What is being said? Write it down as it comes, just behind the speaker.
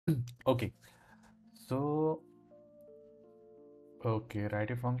Okay, so okay,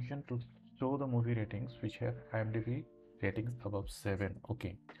 write a function to show the movie ratings which have IMDb ratings above 7.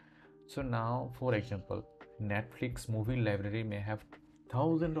 Okay, so now for example, Netflix movie library may have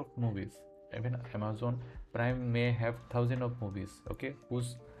thousands of movies. Even Amazon Prime may have thousands of movies, okay,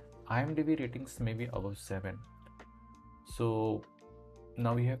 whose IMDb ratings may be above 7. So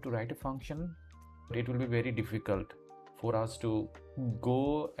now we have to write a function. It will be very difficult for us to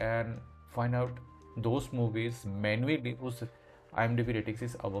go and find out those movies manually whose IMDb ratings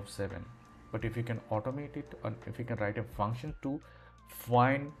is above 7. But if you can automate it, and if you can write a function to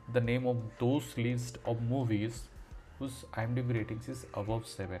find the name of those list of movies whose IMDb ratings is above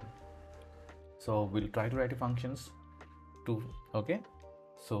 7. So we'll try to write a functions to, okay,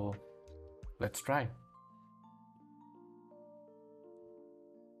 so let's try.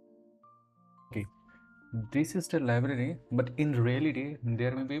 Okay, this is the library, but in reality,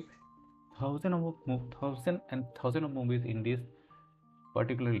 there may be thousand and thousand of movies in this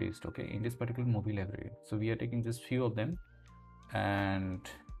particular list. Okay, in this particular movie library. So we are taking just few of them, and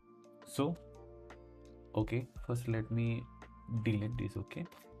so okay. First, let me delete this. Okay,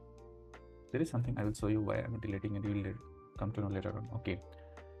 there is something I will show you why I'm deleting, and you will come to know later on. Okay,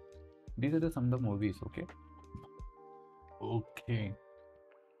 these are the some of the movies. Okay, okay.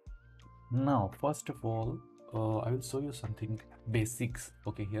 Now, first of all, I will show you something basics.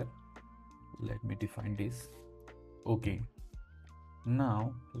 Okay, here let me define this. Okay,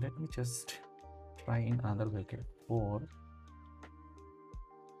 now let me just try in another way. Okay,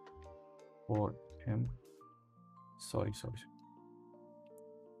 for him, sorry,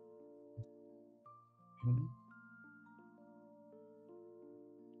 him,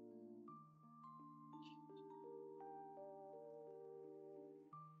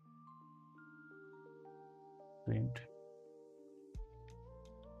 print,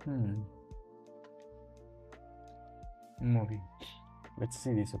 hmm, movie. Let's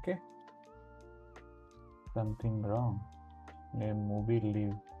see this. Okay, something wrong. Name movie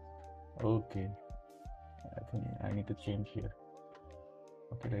live. Okay, I think I need to change here.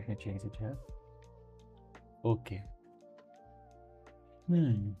 Okay, let me change it here. Okay,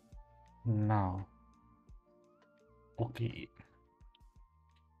 hmm. Now, okay,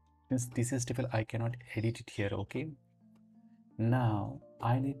 since this is difficult, I cannot edit it here. Okay, now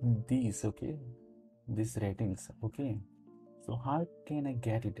I need these. Okay, these ratings. Okay, so how can I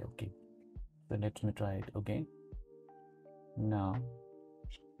get it? Okay, so let me try it. Okay, now,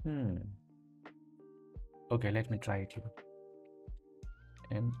 hmm. Okay, let me try it here.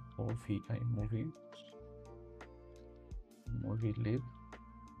 MOVI movie live.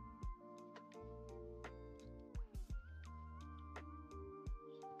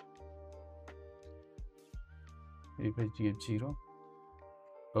 If I give 0.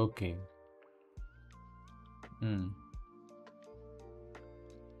 Okay. Hmm.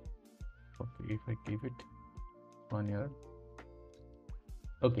 Okay, if I give it 1 year.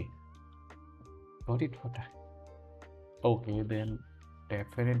 Okay, got it for that. Okay, then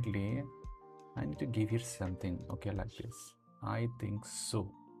definitely I need to give it something. Okay, like this. I think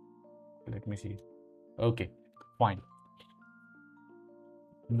so. Let me see. Okay, fine.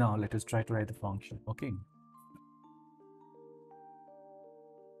 Now let us try to write the function. Okay.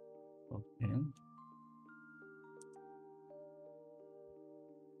 Okay.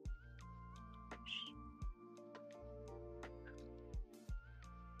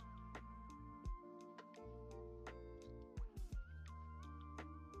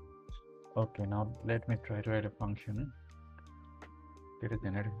 Okay, now let me try to write a function. That is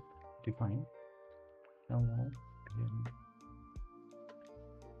then define. Now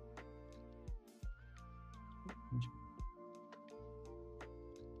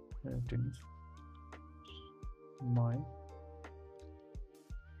ratings my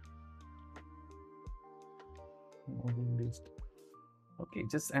movie list. Okay,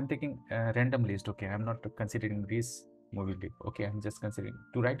 just I'm taking a random list. Okay, I'm not considering this movie list. Okay, I'm just considering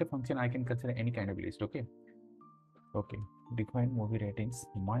to write a function. I can consider any kind of list. Okay, okay. Define movie ratings.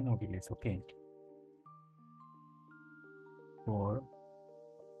 My movie list. Okay, for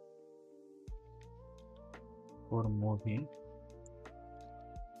movie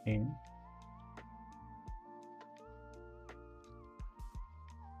in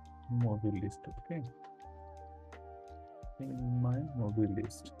movie list. Okay, in my movie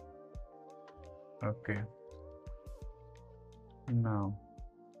list. Okay. Now,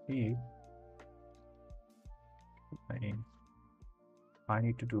 if I I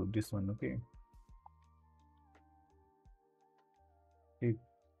need to do this one. Okay, if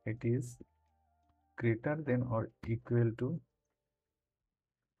it is greater than or equal to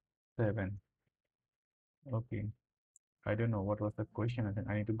 7. Okay. I don't know what was the question. I think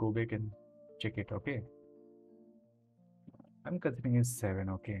I need to go back and check it. Okay. I'm considering it 7.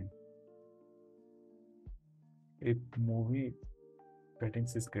 Okay. If movie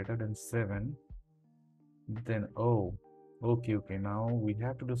ratings is greater than 7, then oh, okay, okay. Now we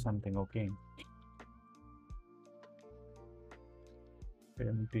have to do something. Okay.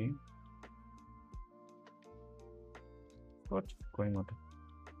 Empty. What's going on?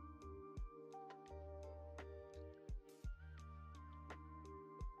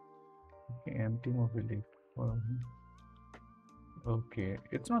 Okay, empty movie leaf. Okay,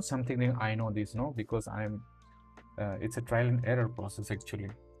 it's not something that I know this, no, because it's a trial and error process actually.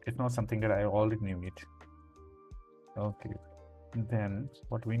 It's not something that I already knew it. Okay, then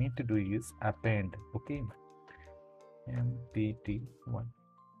what we need to do is append. Okay, mpt1.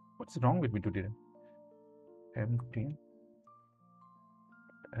 What's wrong with me today? Empty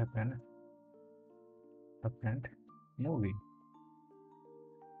append movie.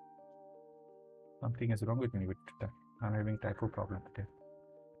 Something is wrong with me with that. I'm having typo problem today.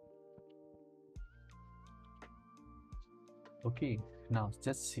 Okay, now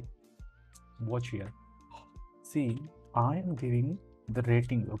just see, watch here. See, I am giving the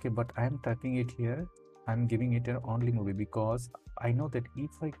rating, okay, but I am typing it here. I'm giving it an only movie because I know that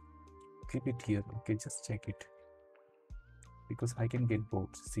if I clip it here, okay, just check it, because I can get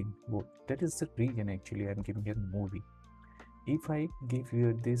both. See, both. That is the reason actually I'm giving here movie. If I give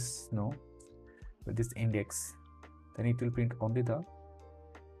you this, no, this index, then it will print only the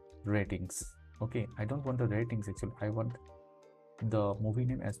ratings. Okay, I don't want the ratings actually. I want the movie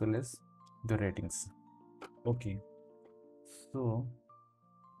name as well as the ratings. Okay, so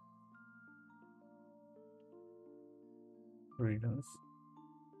readers,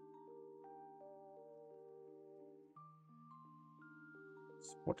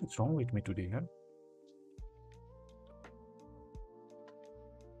 what is wrong with me today, huh?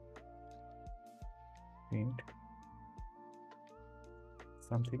 Print.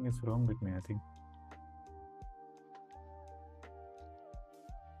 Something is wrong with me, I think.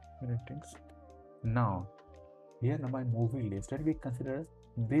 Ratings. Now, here now my movie list. Let me consider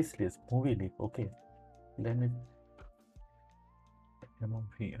this list, movie list. Okay, let me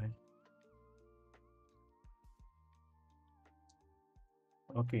movie.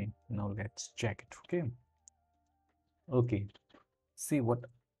 Okay, now let's check it. Okay, okay. See what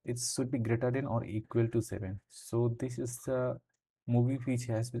it should be greater than or equal to 7. So this is the movie which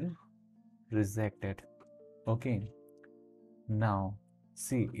has been rejected. Okay, now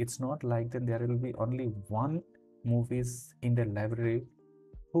see, it's not like that there will be only one movies in the library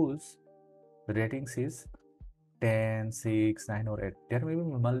whose ratings is 10, 6, 9 or 8. There may be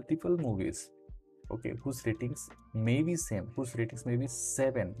multiple movies, okay, whose ratings may be same, whose ratings may be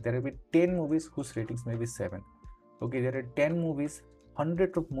 7. There will be 10 movies whose ratings may be 7. Okay, there are 10 movies,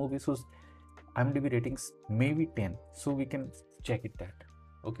 hundreds of movies whose IMDb ratings may be 10. So we can check it that.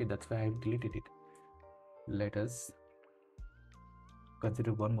 Okay, that's why I've deleted it. Let us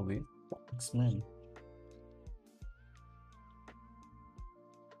consider one movie. X-Men.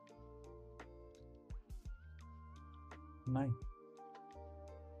 9.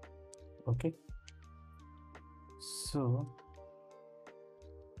 Okay, so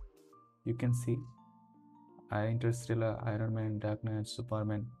you can see Interstellar, Iron Man, Dark Knight,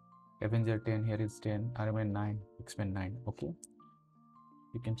 Superman, Avenger 10, here is 10, Iron Man 9, X-Men 9. Okay,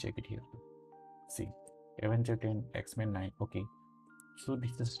 you can check it here. See, Avenger 10, X-Men 9. Okay, so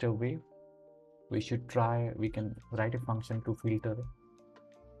this is the way we should try. We can write a function to filter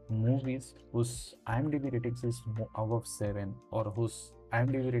movies whose IMDb ratings is above 7 or whose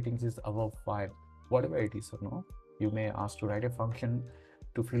IMDb ratings is above 5, whatever it is, or no, you may ask to write a function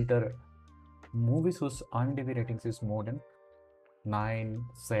to filter movies whose IMDb ratings is more than 9,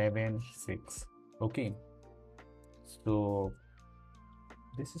 7, 6. Okay, so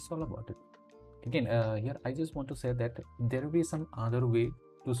this is all about it. Again, here I just want to say that there will be some other way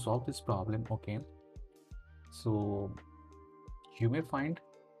to solve this problem. Okay, so you may find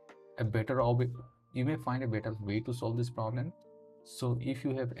a better way to solve this problem. So if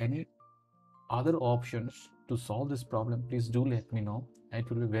you have any other options to solve this problem, please do let me know. It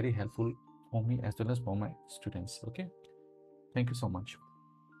will be very helpful for me as well as for my students. Okay, thank you so much.